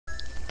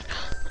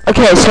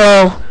Okay,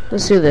 so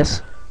let's do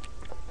this.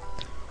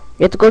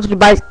 You have to go to the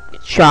bike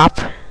shop,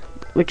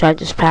 which I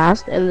just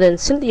passed, and then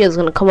Cynthia's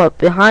gonna come up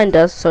behind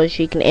us so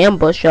she can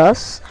ambush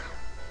us.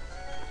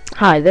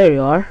 Hi, there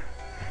you are.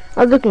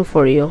 I'm looking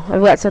for you.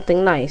 I've got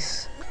something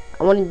nice.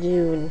 I wanted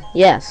you.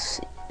 Yes.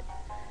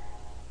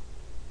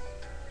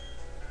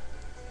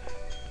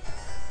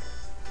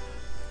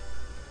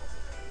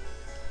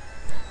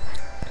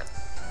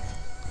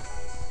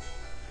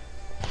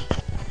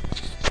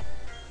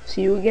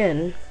 See you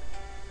again.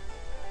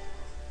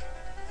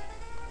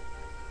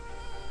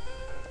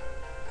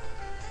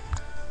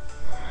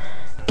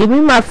 Give me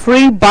my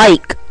free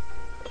bike.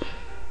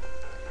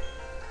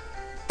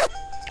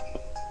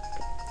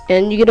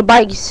 And you get a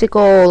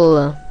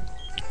bicycle.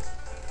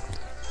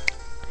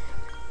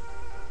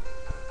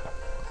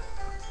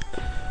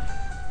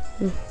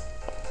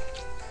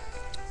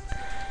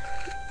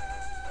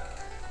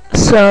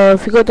 So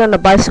if you go down the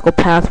bicycle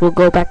path, we'll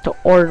go back to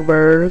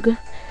Orenburg.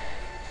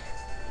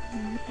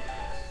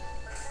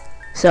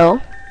 So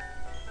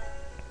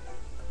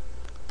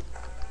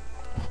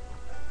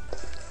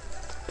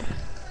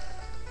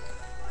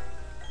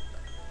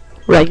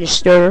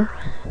register.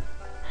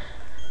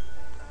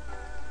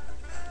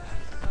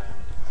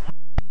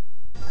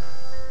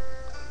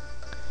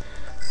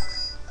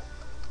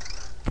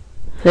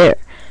 There.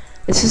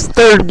 This is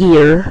third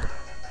gear.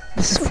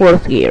 This is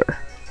fourth gear.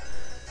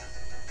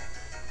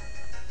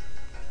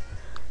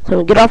 So I'm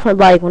gonna get off my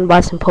bike and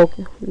buy some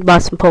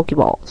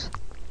Pokeballs.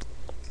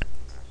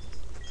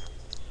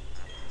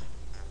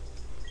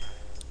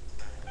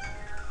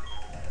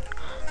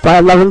 Buy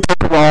 11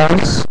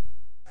 Pokeballs.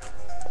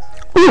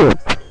 Ooh,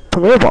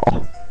 Premier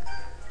Ball.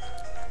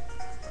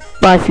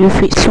 Buy a few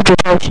Super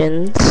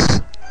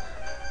Potions.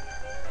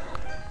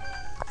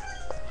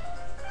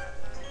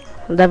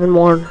 11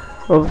 more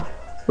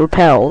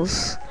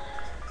repels.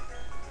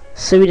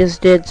 So we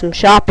just did some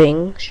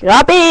shopping.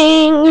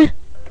 Shopping!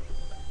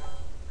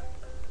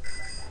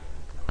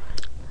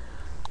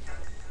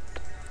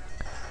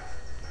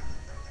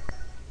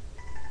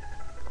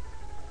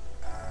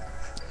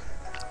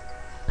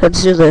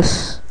 Let's do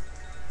this.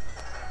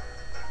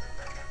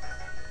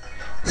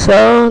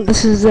 So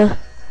this is the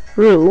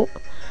route.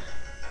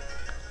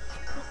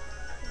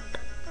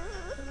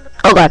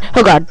 Oh god,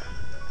 oh god.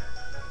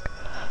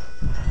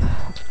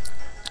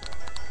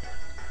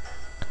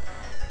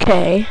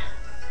 Okay.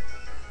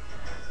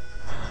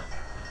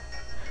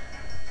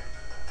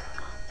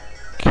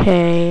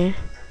 Okay.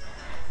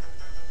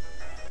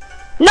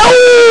 No!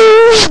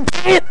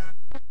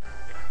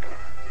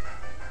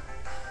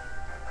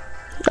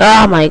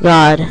 Oh my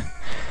god.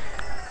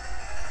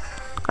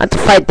 I have to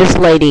fight this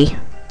lady,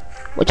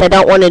 which I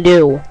don't want to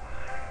do,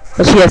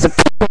 but she has a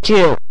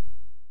Pikachu.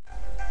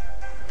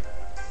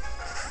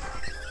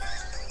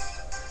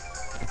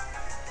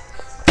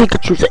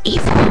 Pikachu's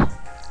evil.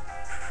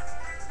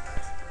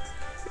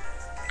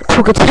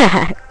 Quick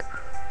attack.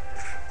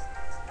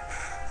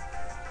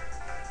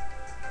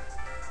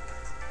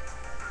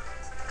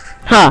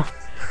 Huh.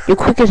 Your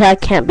quick attack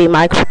can't be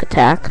my quick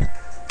attack.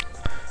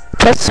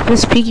 Plus,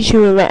 this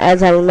Pikachu,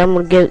 as I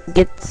remember,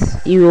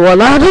 gets you a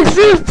lot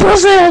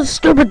of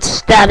stupid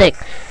static.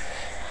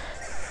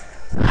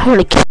 I'm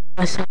gonna kill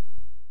myself.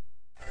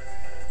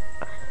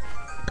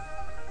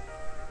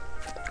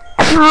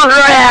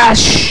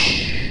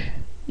 Crash!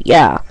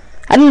 Yeah.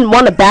 I didn't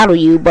want to battle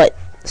you, but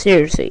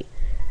seriously.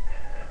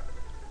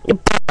 You're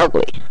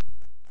ugly.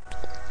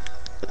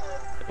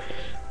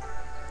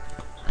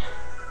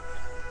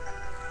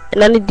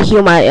 And I need to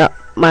heal my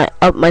my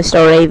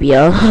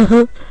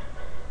Staravia.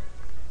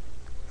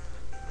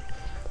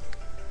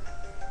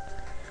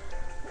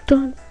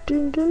 Dun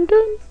dun dun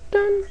dun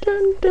dun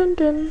dun dun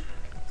dun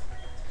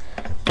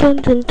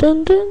dun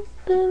dun dun dun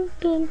dun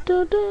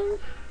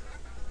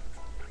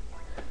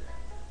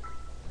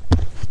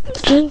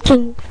dun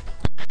dun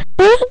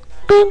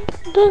dun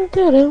dun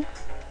dun dun.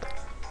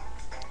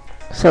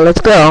 So let's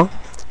go.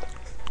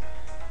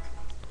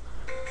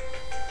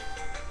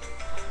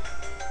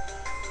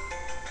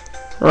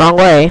 Wrong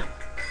way.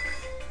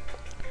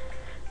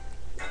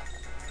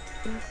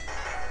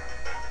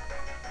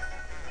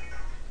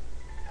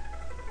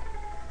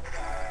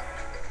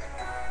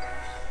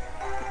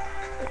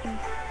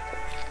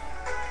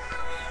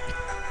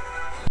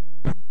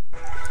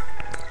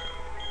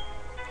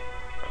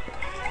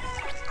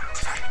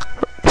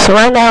 So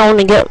right now I'm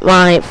gonna get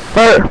my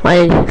third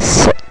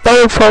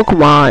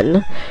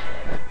Pokemon.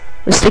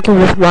 I'm sticking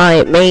with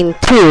my main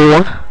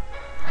two,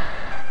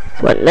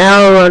 but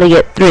now I'm gonna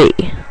get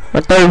my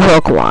third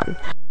Pokemon.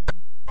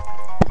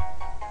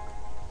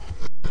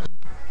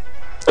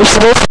 So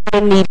this I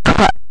need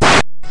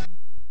cuts.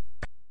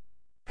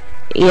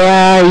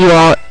 Yeah,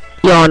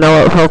 you all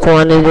know what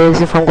Pokemon it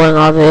is if I'm going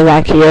all the way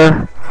back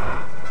here.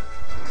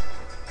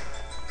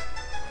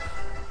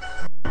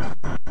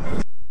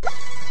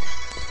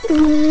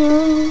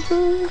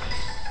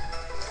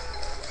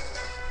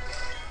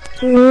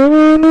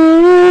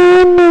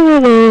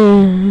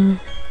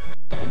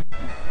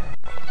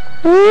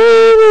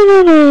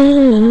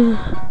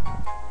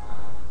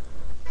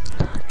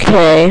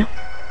 Okay.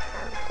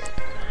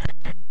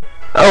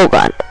 Oh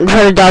god, I'm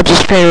trying to dodge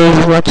his trainers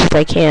as much as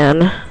I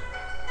can.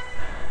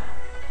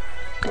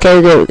 Okay,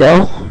 there we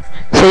go.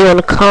 So you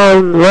wanna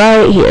come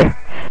right here.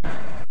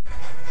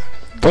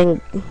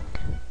 Then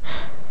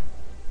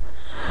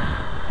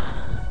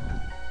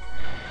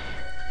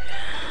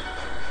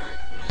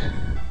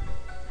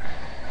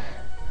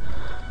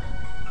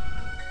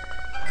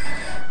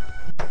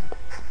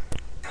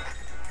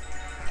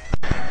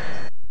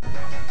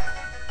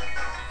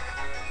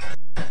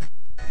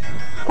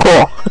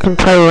cool. I can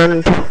try to run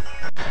into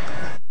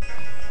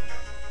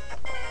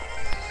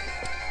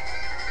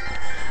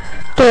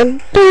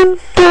dun dun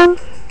dun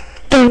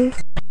dun.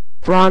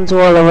 Bronze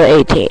war level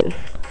 18.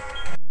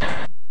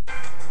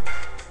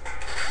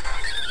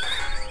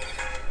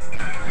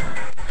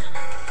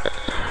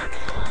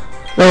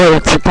 No,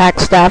 it's attack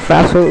staff for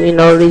absolutely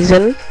no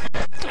reason.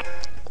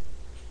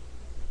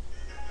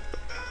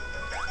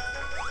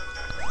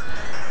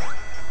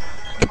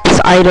 Get this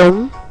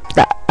item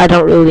that I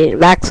don't really need.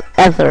 Max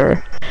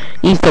Ether.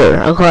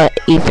 I'll call it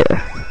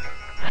Ether.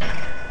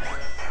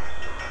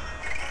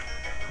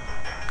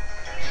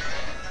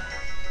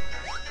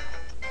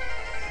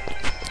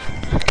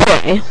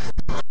 Okay.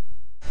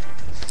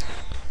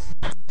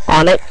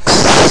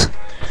 Onyx.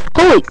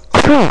 Holy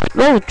crap,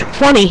 level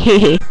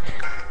 20.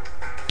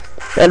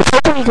 And the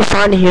first one you can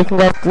find here can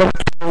go up to level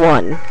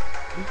 21.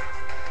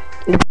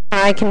 The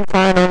I can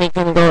find only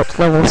can go up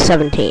to level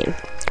 17.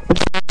 Which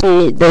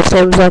is the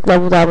same exact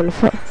level that I'm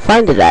gonna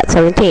find it at,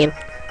 17.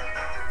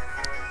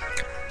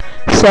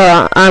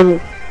 So,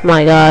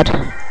 my god.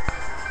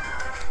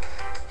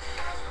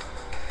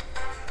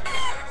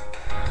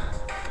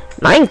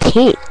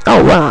 $19.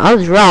 Oh wow, I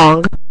was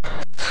wrong.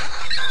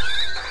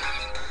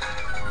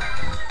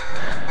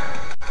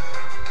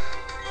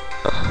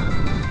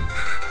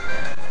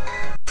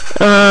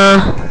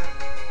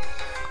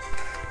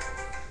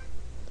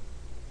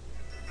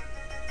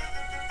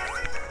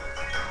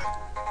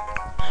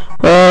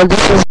 Well,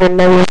 this is the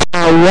number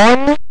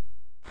 1,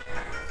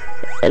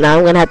 and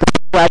I'm gonna have to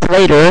figure out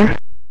later,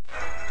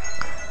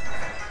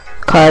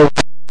 cause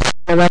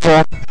I'm not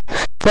sure.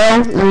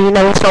 So, this is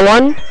number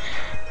 1,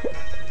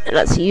 and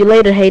I'll see you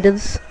later,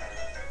 haters.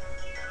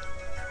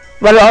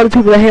 But all the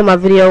people that hate my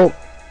video,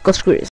 go screw yourself.